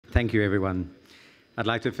Thank you, everyone. I'd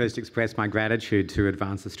like to first express my gratitude to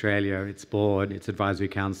Advance Australia, its board, its advisory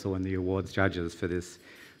council, and the awards judges for this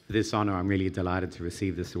honour. I'm really delighted to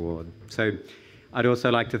receive this award. So I'd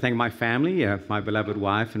also like to thank my family, my beloved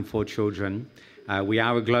wife and 4 children. We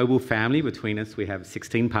are a global family. Between us, we have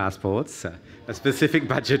 16 passports, a specific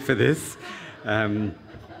budget for this.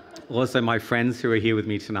 Also, my friends who are here with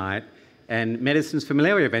me tonight, and Medicines for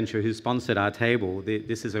Malaria Venture, who sponsored our table.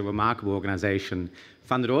 This is a remarkable organisation,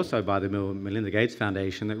 funded also by the Melinda Gates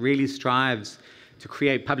Foundation, that really strives to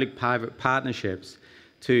create public-private partnerships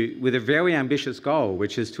with a very ambitious goal,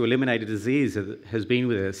 which is to eliminate a disease that has been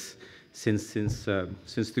with us since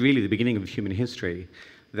really the beginning of human history,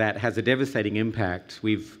 that has a devastating impact.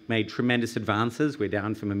 We've made tremendous advances. We're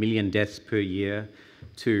down from 1 million deaths per year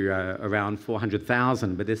to around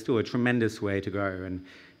 400,000, but there's still a tremendous way to go.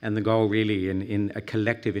 And the goal really in a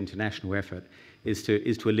collective international effort is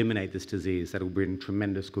to eliminate this disease. That'll bring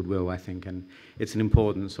tremendous goodwill, I think, and it's an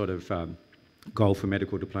important sort of goal for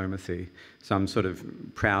medical diplomacy. So I'm sort of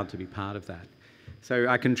proud to be part of that. So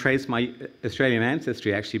I can trace my Australian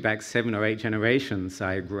ancestry actually back 7 or 8 generations.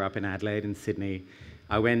 I grew up in Adelaide and Sydney.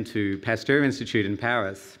 I went to Pasteur Institute in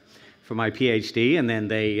Paris for my PhD, and then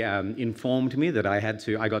they informed me that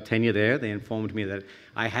I got tenure there. They informed me that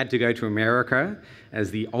I had to go to America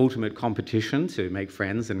as the ultimate competition to make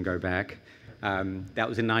friends and go back. That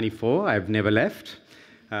was in '94. I've never left.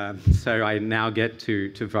 So I now get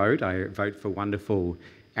to vote. I vote for wonderful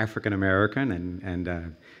African American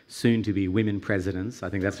and soon-to-be women presidents. I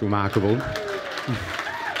think that's remarkable.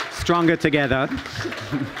 Stronger together.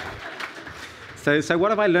 So what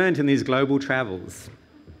have I learned in these global travels?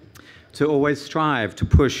 To always strive to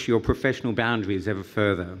push your professional boundaries ever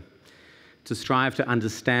further, to strive to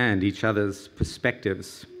understand each other's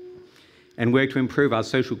perspectives, and work to improve our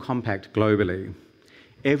social compact globally.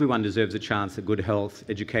 Everyone deserves a chance at good health,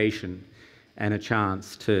 education, and a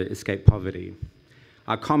chance to escape poverty.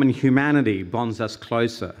 Our common humanity bonds us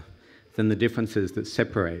closer than the differences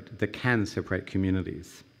that can separate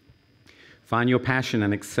communities. Find your passion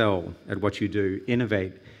and excel at what you do,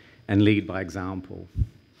 innovate and lead by example.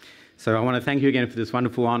 So I want to thank you again for this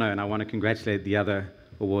wonderful honour, and I want to congratulate the other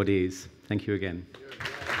awardees. Thank you again.